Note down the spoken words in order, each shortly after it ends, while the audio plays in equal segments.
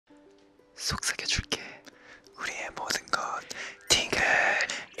속삭여줄게. 우리의 모든 것 팅글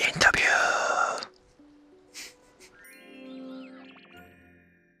인터뷰.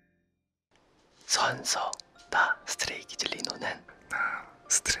 선서 나 스트레이키즈 리노는 나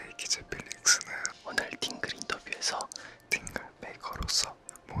스트레이키즈 필릭스는 오늘 팅글 인터뷰에서 팅글 메이커로서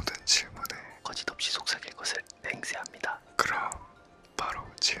모든 질문에 거짓없이 속삭일 것을 맹세합니다. 그럼 바로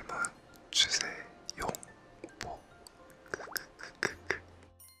질문 주세요.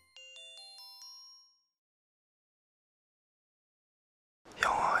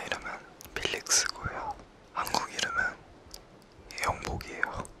 영어 이름은 필릭스고요. 한국 이름은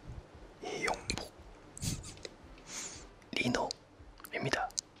이용복이에요. 이용복. 리노입니다.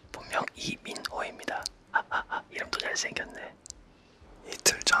 본명 이민호입니다. 이름도 잘생겼네.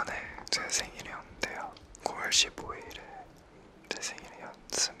 이틀 전에 제 생일이었는데요. 9월 15일에 제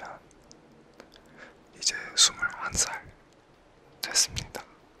생일이었으면 이제 21살 됐습니다.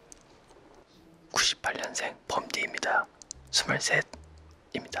 98년생 범디입니다.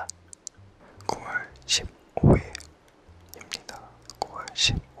 23입니다. 9월 15일입니다. 9월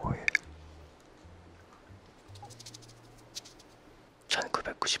 15일.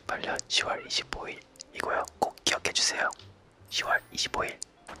 1998년 10월 25일이고요. 꼭 기억해주세요. 10월 25일.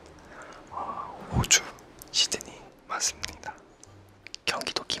 호주 시드니 맞습니다.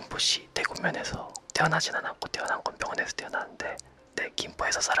 경기도 김포시 대구면에서 태어나진 않았고 태어난 건 병원에서 태어났는데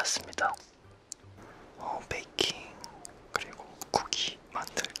김포에서 살았습니다. 베이킹 그리고 쿠키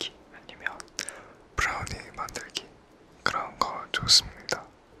만들기 아니면 브라우니 만들기 그런 거 좋습니다.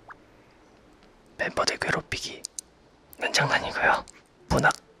 멤버들 괴롭히기는 장난이고요.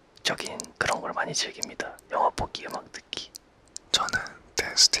 문학적인 그런 걸 많이 즐깁니다. 영화 보기, 음악 듣기. 저는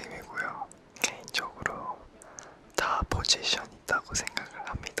댄스 팀이고요. 개인적으로 다 포지션 있다고 생각을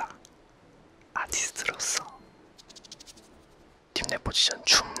합니다. 아티스트로서. 팀 내 포지션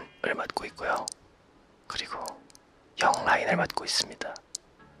춤을 맡고 있고요. 그리고 영 라인을 맡고 있습니다.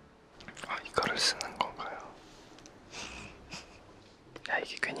 이거를 쓰는 건가요? 야,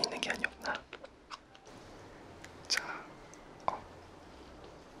 이게 괜히 있는 게 아니었구나. 자,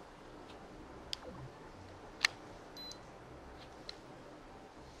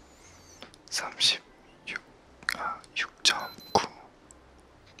 6.9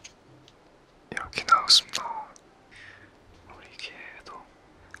 이렇게 나왔습니다. 우리 기회에도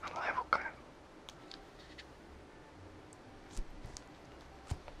한번 해볼까요?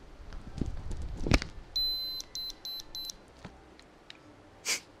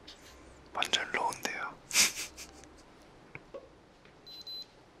 완전 로운데요.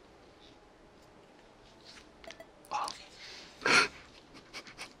 아.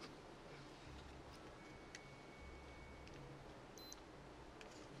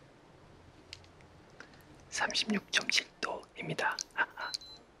 36.7도입니다.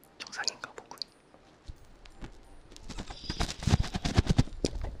 정상인가 보군.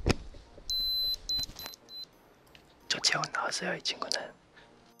 저 체온 나왔어요. 이 친구는.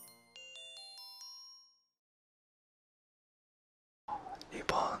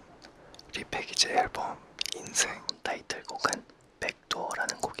 이번 리패키지 앨범 인생 타이틀곡은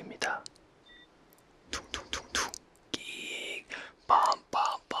백도어라는 곡입니다. 퉁퉁퉁퉁 끽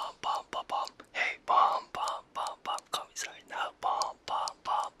빰빰빰빰빰빰 헤이 빰빰빰빰 Come right now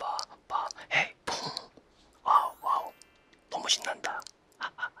빰빰빰빰빰 헤이 풍 와우 너무 신난다.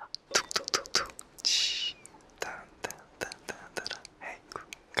 툭툭툭툭 치 딴딴딴딴따라 헤이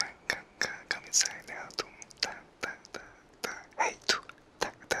쿵깡깡깡 가면서의 내가 둥딴딴딴딴 헤이 툭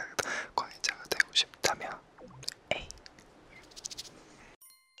탁탁탁 과외자가 되고 싶다면 에이.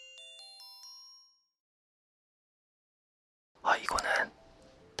 이거는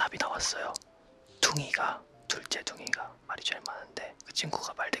답이 나왔어요. 둘째 둥이가 말이 제일 많은데 그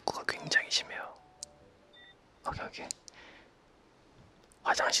친구가 말대꾸가 굉장히 심해요. 오케이.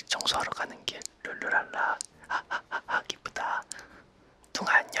 화장실 청소하러 가는 길 룰루랄라 기쁘다.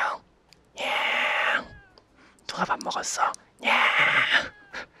 둥아 안녕. 둥아 밥 먹었어.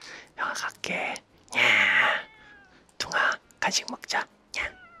 형아 갈게. 둥아 간식 먹자.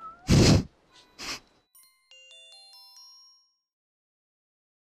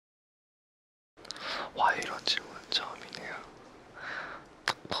 와 이런 질문 처음이네요.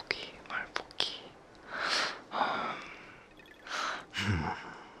 말보기.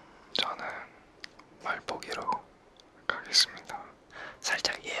 저는 말보기로 가겠습니다.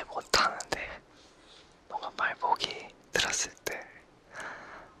 살짝 이해 못하는데 뭔가 말보기 들었을 때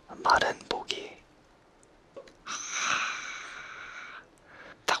마른 보기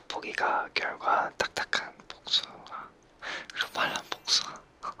닭보기가 결과 딱딱한 복숭아 그리고 말랑 복숭아.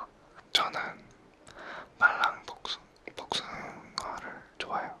 저는 말랑 복숭아를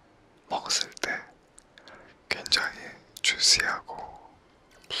좋아해요. 먹었을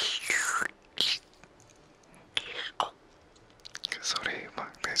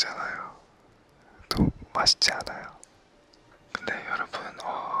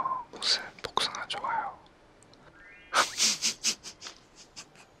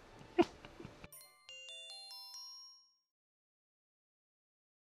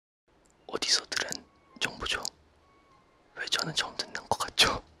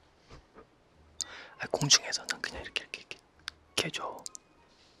공중에서는 그냥 이렇게 해줘.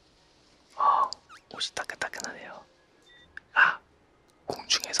 옷이 따끈따끈하네요.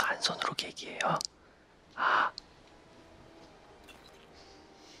 공중에서 한 손으로 계기예요.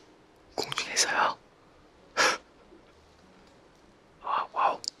 공중에서요.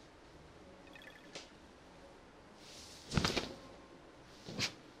 와우.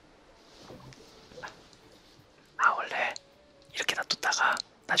 원래 이렇게 놔뒀다가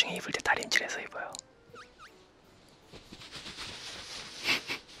나중에 입을 때 다림질해서 입어요.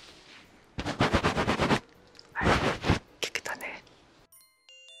 깨끗하네.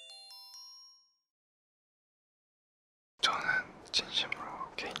 저는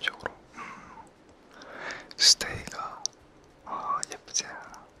진심으로 개인적으로 스테이가 예쁘지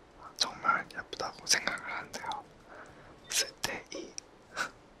않아. 정말 예쁘다고 생각을 하는데요. 스테이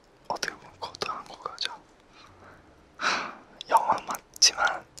어떻게 보면 그것도 한국어죠. 영어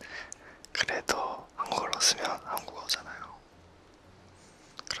맞지만 그래도 한국어로 쓰면 한국어잖아요.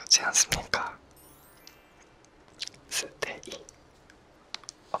 그렇지 않습니까? 스테이.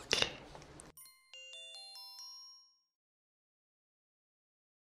 오케이.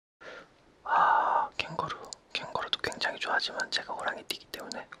 캥거루도 굉장히 좋아하지만 제가 호랑이띠기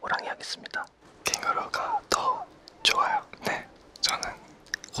때문에 호랑이 하겠습니다. 캥거루가 더 좋아요. 네, 저는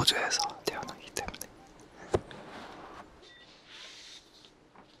호주에서 태어나기 때문에.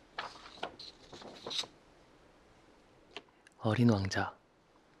 어린 왕자,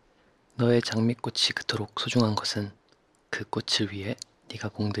 너의 장미꽃이 그토록 소중한 것은 그 꽃을 위해 네가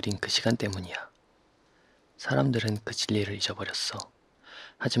공들인 그 시간 때문이야. 사람들은 그 진리를 잊어버렸어.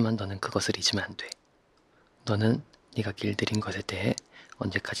 하지만 너는 그것을 잊으면 안 돼. 너는 네가 길들인 것에 대해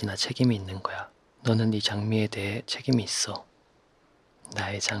언제까지나 책임이 있는 거야. 너는 네 장미에 대해 책임이 있어.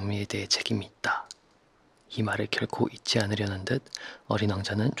 나의 장미에 대해 책임이 있다. 이 말을 결코 잊지 않으려는 듯 어린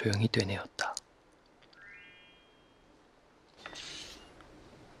왕자는 조용히 되뇌었다.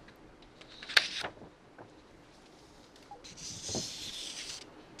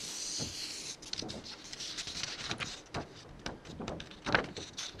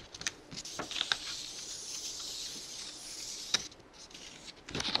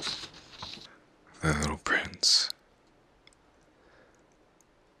 The Little Prince.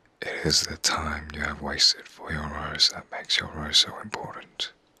 It is the time you have wasted for your rose that makes your rose so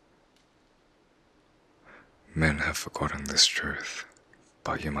important. Men have forgotten this truth,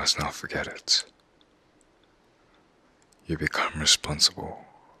 but you must not forget it. You become responsible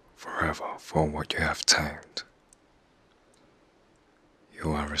forever for what you have tamed.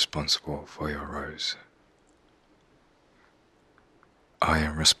 You are responsible for your rose. I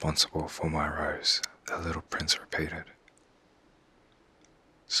am responsible for my rose, the little prince repeated,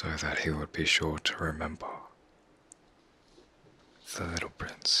 so that he would be sure to remember. The Little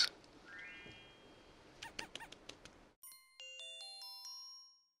Prince.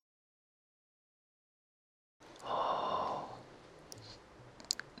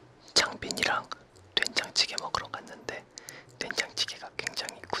 장빈이랑 된장찌개 먹으러 갔는데 된장찌개가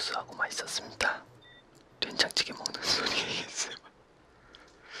굉장히 구수하고 맛있었습니다. 된장찌개 먹는 소리 있어요.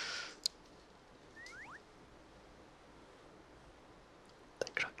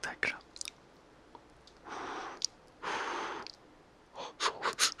 달그락.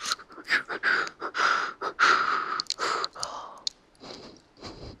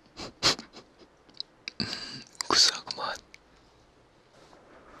 구수하구만.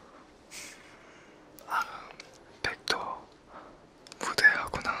 백도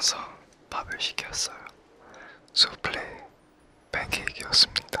무대하고 나서 밥을 시켰어요. 수플레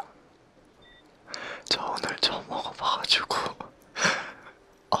팬케이크였습니다. 저 오늘 처음 먹어봐가지고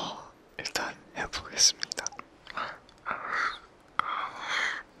일단 해보겠습니다.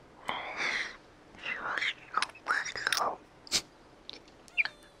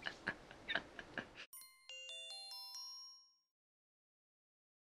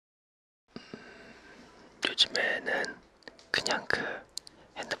 요즘에는 그냥 그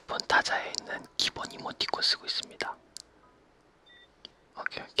핸드폰 타자에 있는 기본 이모티콘 쓰고 있습니다.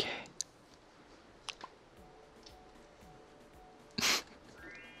 오케이.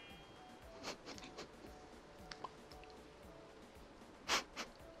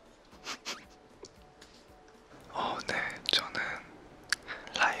 네, 저는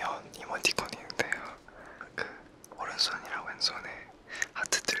라이언 이모티콘인데요. 그 오른손이랑 왼손에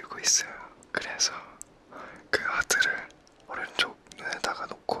하트 들고 있어요. 그래서 그 하트를 오른쪽 눈에다가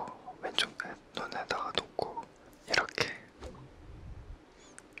놓고 왼쪽 눈에다가 놓고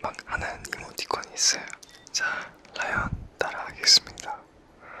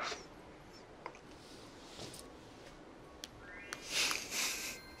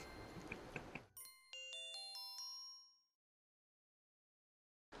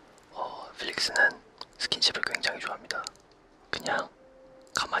필릭스는 스킨십을 굉장히 좋아합니다. 그냥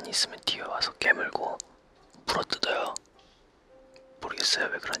가만히 있으면 뒤에 와서 깨물고 물어뜯어요. 모르겠어요.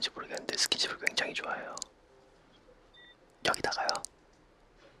 왜 그런지 모르겠는데 스킨십을 굉장히 좋아해요. 여기다가요.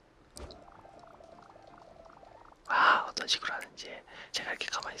 어떤 식으로 하는지 제가 이렇게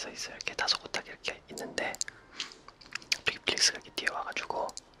가만히 서 있어요. 이렇게 다소곳하게 이렇게 있는데 갑자기 필릭스가 이렇게 뒤에 와가지고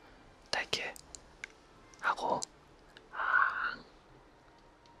다 이렇게 하고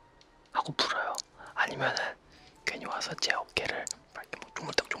하고 불어요. 아니면은 괜히 와서 제 어깨를 막 이렇게 막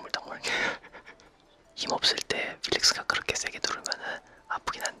조물딱조물딱 막 이렇게 힘없을 때 필릭스가 그렇게 세게 누르면은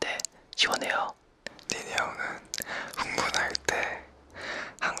아프긴 한데 시원해요. 니네 형은 흥분할 때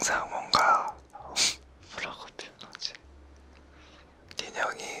항상 뭔가 뭐라고 표현하지? 니네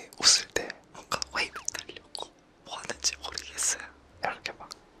형이 웃을 때 뭔가 웨이브 달려고 뭐 하는지 모르겠어요. 이렇게 막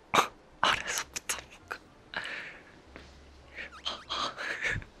아래서부터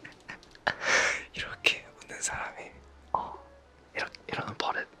이렇게 웃는 사람이 이러는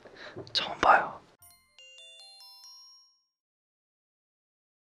버릇 처음 봐요.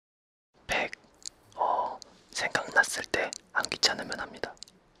 100 생각났을 때 안 귀찮으면 합니다.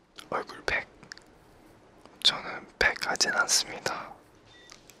 얼굴 100. 저는 100 하진 않습니다.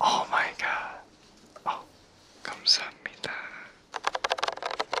 오 마이 갓. 감사합니다.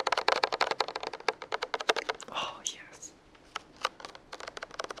 예스.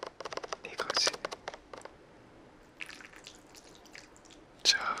 이거지.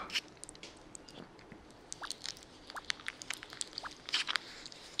 자.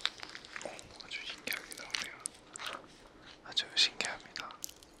 아주 신기하게 나오네요. 아주 신기합니다.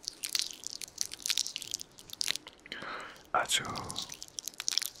 아주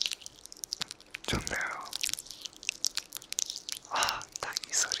좋네요. 딱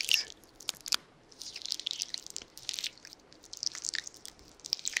이 소리지.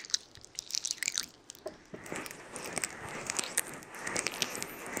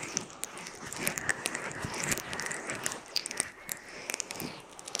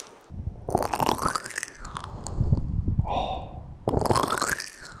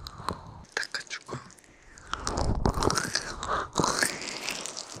 닦아주고.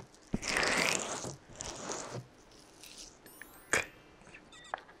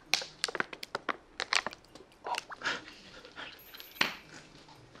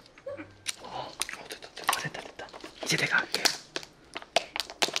 됐다. 이제 내가 할게.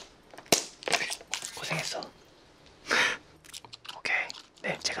 고생했어. 오케이.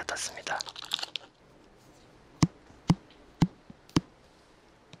 네, 제가 땄습니다.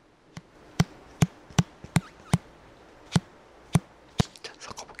 자,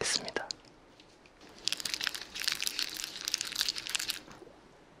 섞어보겠습니다.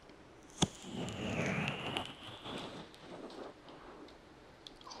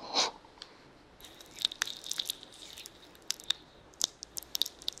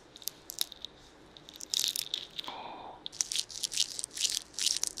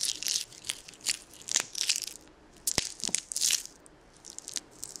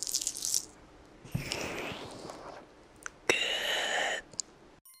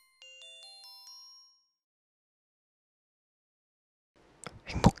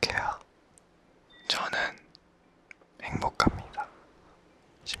 행복해요. 저는 행복합니다.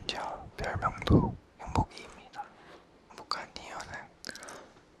 심지어 별명도 행복이입니다. 행복한 이유는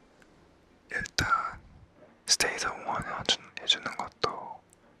일단 스테이트 원을 해주는 것도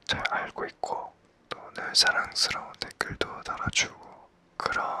잘 알고 있고 또 늘 사랑스러운 댓글도 달아주고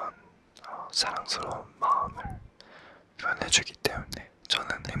그런 사랑스러운 마음을 표현해주기 때문에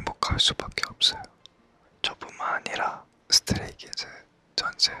저는 행복할 수밖에 없어요. 저뿐만 아니라 스트레이키즈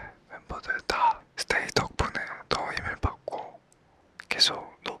전체 멤버들 다 스테이 덕분에 더 힘을 받고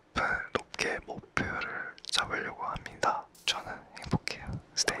계속 높게 목표를 잡으려고 합니다. 저는 행복해요.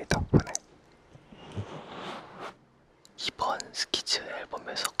 스테이 덕분에. 이번 스키즈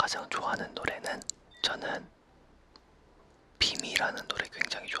앨범에서 가장 좋아하는 노래는 저는 비미라는 노래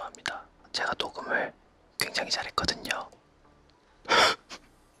굉장히 좋아합니다. 제가 녹음을 굉장히 잘했거든요.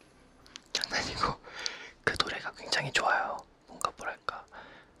 장난이고 그 노래가 굉장히 좋아요. 뭔가 뭐랄까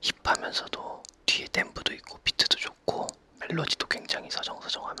힙하면서도 뒤에 댐프도 있고 비트도 좋고 멜로디도 굉장히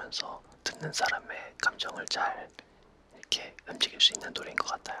서정서정하면서 듣는 사람의 감정을 잘 이렇게 움직일 수 있는 노래인 것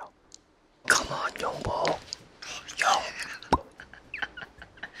같아요. Come on, 영보. 영.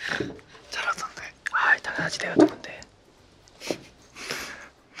 잘하던데. 당연하지 내가 누군데.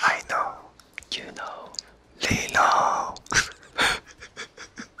 I know. You know. Lee know.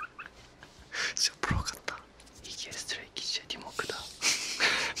 진짜 프로 같다. 이게 스트레이키즈의 팀워크다.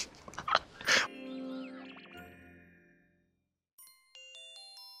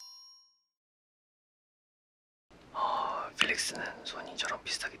 펠릭스는 손이 저랑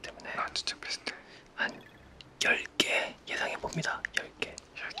비슷하기 때문에 아 진짜 비슷해. 한 10개 예상해봅니다. 10개.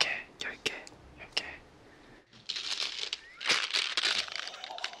 10개. 10개. 10개.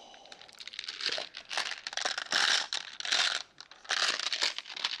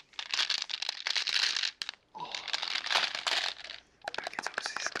 이렇게 잡을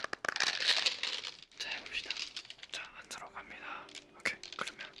수 있을까? 자, 해봅시다. 자, 안 들어갑니다. 오케이,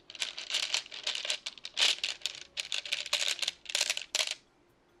 그러면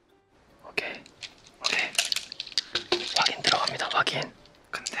오케이. 네. 확인 들어갑니다. 확인.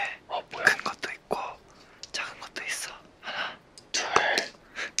 근데 뭐야? 큰 것도 있고 작은 것도 있어. 하나, 둘,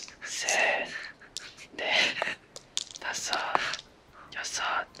 셋, 넷, 다섯,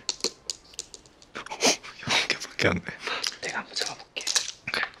 여섯. 10개밖에 안 돼. 내가 한번 잡아볼게.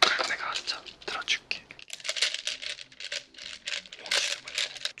 그래, 그럼 내가 들어줄게.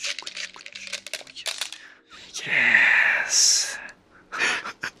 예스.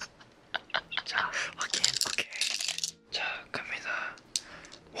 자, 확인. 오케이. 자, 갑니다.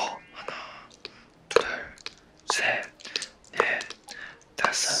 하나, 둘, 셋, 넷,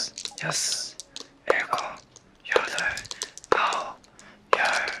 다섯, 여섯, 일곱, 여덟, 아홉, 열,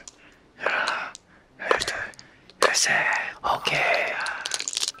 열하나, 열둘, 열셋. 오케이.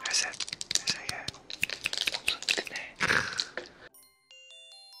 열셋, 열세 개. 엄청 크네.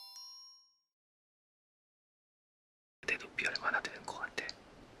 내 높이 얼마나 되는 것 같아?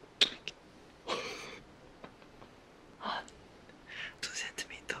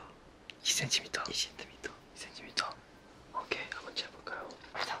 2cm. 2cm. 2cm. 2cm. 오케이, 한번 재볼까요?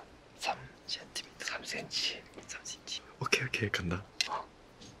 3cm. 3cm. 3cm. 오케이, 간다.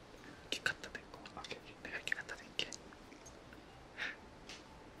 이렇게 갖다 대고. 오케이. 내가 이렇게 갖다 댈게.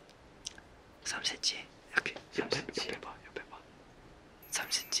 3cm. 이렇게. 3cm. 옆에 봐.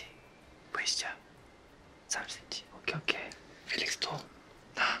 3cm. 보이시죠? 3cm. 오케이. 펠릭스도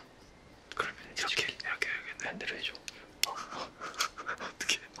나. 그러면 이렇게. 반대로 해줘.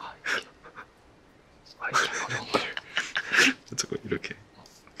 어떻게? 이렇게. 이렇게 어려운 걸. 저거 이렇게.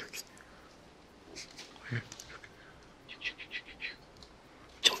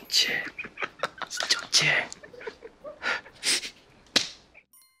 좀치. 좀치.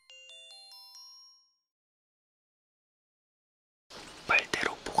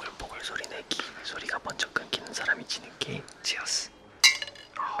 빨대로 보글보글 소리 내기. 소리가 먼저 끊기는 사람이 지는 게임. 지었어.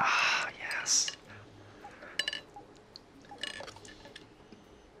 예스.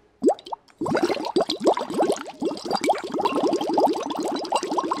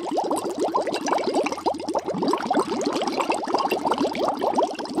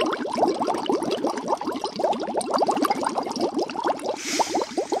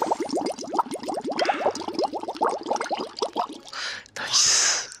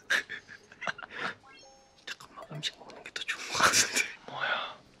 나이스. 잠깐만, 음식 먹는 게 더 좋은 것 같은데.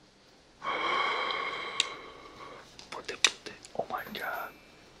 뭐야? 뭔데? 오 마이 갓.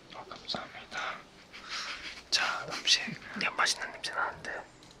 감사합니다. 자, 음식. 야, 맛있는 냄새 나는데.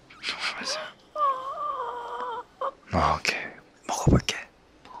 정말 맛있어. 오케이. 먹어볼게.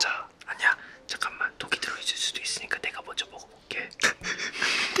 자, 아니야. 잠깐만, 독이 들어있을 수도 있으니까 내가 먼저 먹어볼게.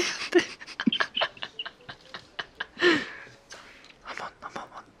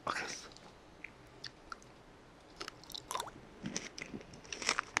 한번. 오케이.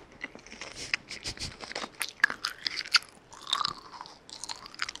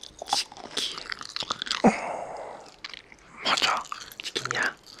 치킨. 맞아.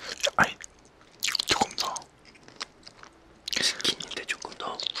 치킨이야? 아니, 조금 더. 치킨인데 조금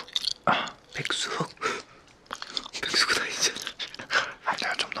더. 백숙. 백숙은 아니잖아.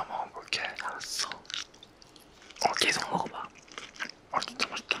 내가 좀 더 먹어볼게. 알았어. 계속 먹어봐. 진짜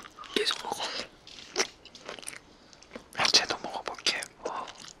맛있다. 계속 먹어. 야채도 먹어볼게.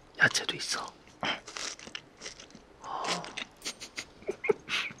 야채도 있어.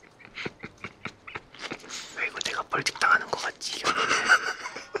 왜 이거 내가 벌칙 당하는 거 같지?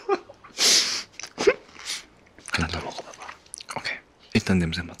 하나 더 먹어봐봐. 오케이. 일단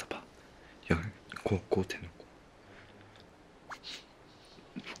냄새 맡아봐. 여기 고 대놓고.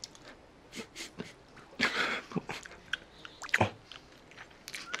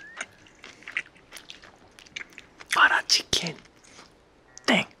 마라치킨.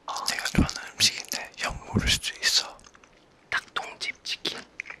 땡. 내가 좋아하는 음식인데 형 모를 수도 있어. 닭똥집 치킨.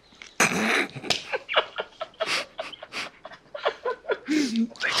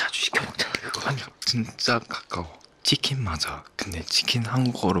 왜 자주 시켜 먹잖아 그거. 아니야, 진짜 가까워. 치킨 맞아. 근데 치킨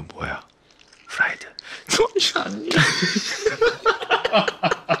한국어로 뭐야? 프라이드. 아니야.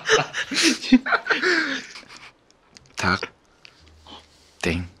 닭,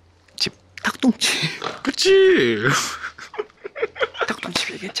 땡, 집. 닭똥집. 그치?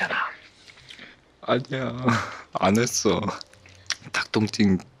 아니야. 안 했어.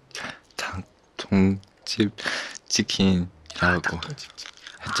 닭똥집 닭똥집 치킨이라고 닭똥집.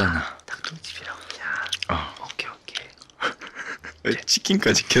 했잖아. 닭똥집이라고 그냥. 오케이. 왜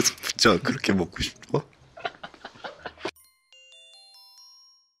치킨까지 계속 붙여? 그렇게 먹고 싶어?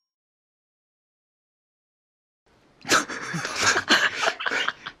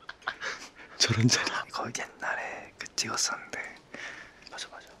 저런 자리. 이거 옛날에 그 찍었었는데. 맞아.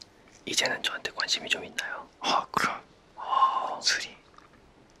 이제는 저한테 관심이 좀 있나요? 그럼 순이,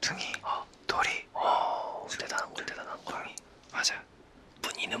 둥이, 도리. 대단한 걸. 둥이. 맞아.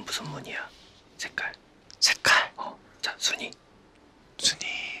 무늬는 무슨 무늬야? 색깔. 자, 순이.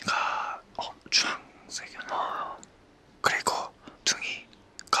 순이가 주황색이었나? 그리고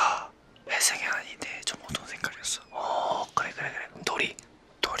둥이가 회색이 아닌데 좀 어두운 색깔이었어. 그래. 그럼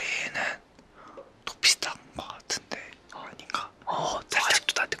도리는 또 비슷한 거 같은데 아닌가?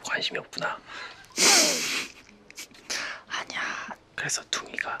 아직도 나한테 관심이 없구나. 아니야. 그래서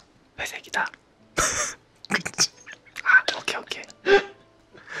둥이가 회색이다. 그치. 오케이.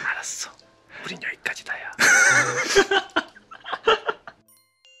 알았어. 우린 여기까지다야.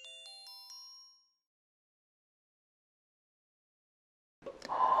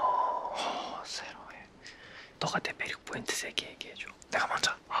 새로해. 너가 내 매력 포인트 3개 얘기해줘. 내가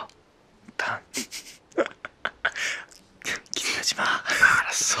먼저. 일단 기대하지 마.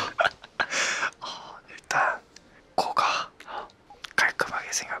 알았어. 일단 코가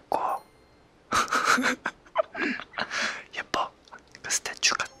깔끔하게 생겼고 예뻐. 그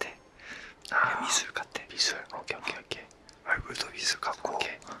스태츄 같아. 미술 같아. 미술. 오케이. 얼굴도 미술 같고.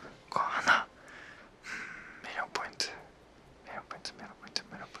 오케이. 그거 하나. 매력 포인트.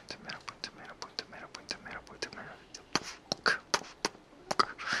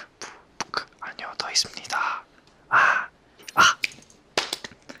 아니요, 더 있습니다.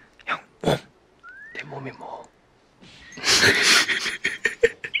 형 몸. 내 몸이 뭐?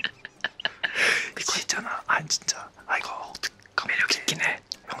 그거 있잖아. 진짜. 이거 어떻게 매력 있긴 해.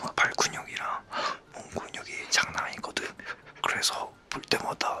 형 발 근육이랑 몸 근육이 장난 아니거든. 그래서 볼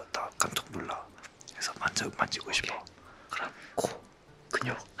때마다 나 깜짝 놀라. 그래서 만지고 싶어. 그럼 코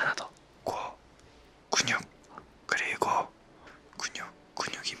근육 하나 더. 코 근육, 그리고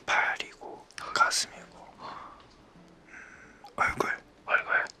근육이 팔이고 가슴이고 얼굴.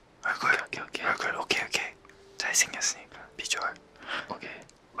 오케이. 얼굴 오케이. 잘생겼으니까 비주얼. 오케이.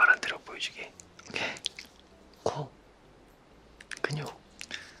 말 안 들어 보여주기. 오케이. 코 근육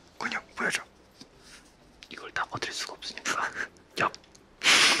보여줘. 이걸 다 버틸 수가 없으니까. 옆.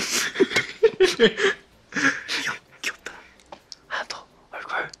 귀엽다. 하나 더.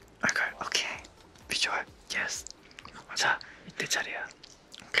 얼굴 오케이. 비주얼. 예스. 자, 이때 차례야.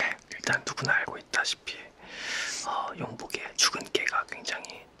 오케이. 일단 누구나 알고 있다시피 용복의 죽은 깨가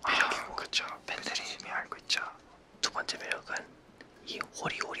굉장히 매력이고, 그렇죠. 팬들이 이미 알고 있죠. 두 번째 매력은 이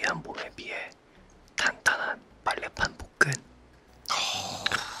호리호리한 몸에 비해 탄탄한 빨래판 복근.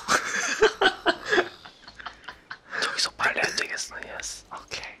 저기서 빨래 안 되겠어. 예스.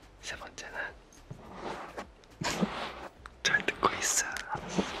 오케이. 세 번째는 잘 듣고 있어.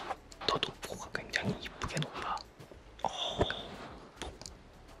 너도 코가 굉장히 이쁘게 높아.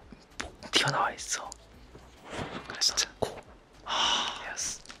 목 튀어나와 있어. 그래서 코.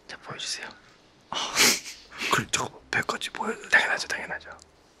 예스. 자, 보여주세요. 그럼 저거 배까지 보여야 돼. 당연하죠.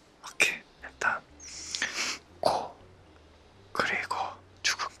 오케이. 일단 코, 그리고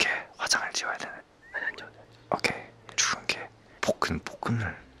죽은 게 화장을 지워야 되네. 아니. 오케이. 죽은 게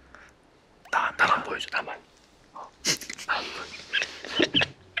복근을 나만 보여줘. 나만.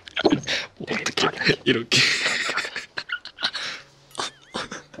 이렇게.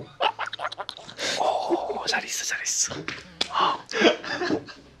 오, 잘했어.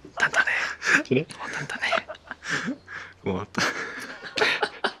 단단해. 그래? 단단해. 고맙다.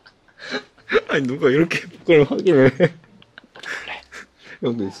 아니 누가 이렇게 복근을 확인해? 그래.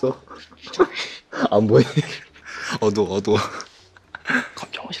 형도 있어? 안 보이네. 어두워.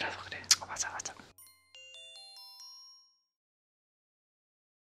 검정 옷이라서 그래. 맞아.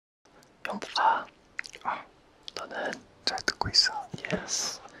 영부가 너는 잘 듣고 있어.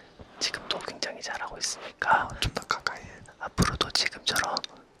 예스. 지금도 굉장히 잘하고 있으니까 좀 더 가까이 해. 앞으로도 지금처럼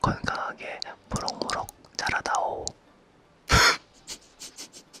건강하게 무럭무럭 자라다오.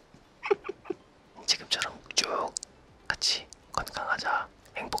 지금처럼 쭉 같이 건강하자,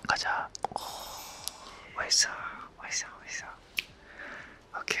 행복하자. 멋있어.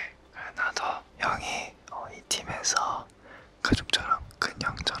 오케이. 그래, 나도 형이 이 팀에서 가족처럼 큰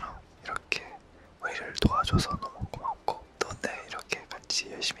형처럼 이렇게 우리를 도와줘서 너무 고맙고, 너네 이렇게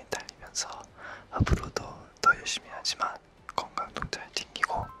같이 열심히 달리면서 앞으로도 더 열심히 하지만 건강도 잘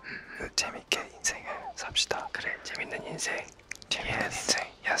챙기고 재밌게 인생을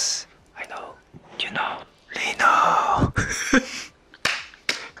Yes, I know. you know. Lee know.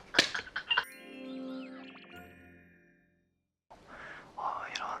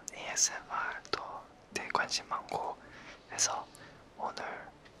 이런 ASMR도 되게 관심 많고 해서 오늘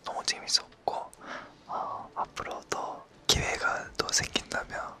너무 재밌었고 앞으로도 기회가 또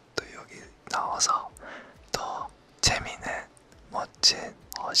생긴다면 또 여기 나와서 더 재미있는 멋진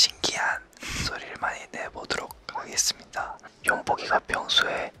신기한 소리를 많이 내보도록 하겠습니다. 용복이가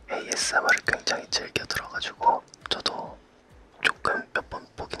평소에 ASMR을 굉장히 즐겨 들어가지고 저도 조금 몇 번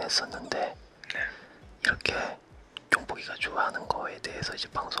보긴 했었는데 이렇게 용복이가 좋아하는 거에 대해서 이제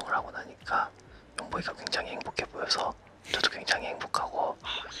방송을 하고 나니까 용복이가 굉장히 행복해 보여서 저도 굉장히 행복하고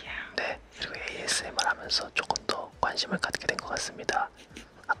네, 그리고 ASMR 하면서 조금 더 관심을 갖게 된 것 같습니다.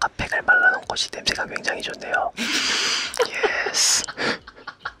 아까 팩을 말라놓은 것이 냄새가 굉장히 좋네요. 예스.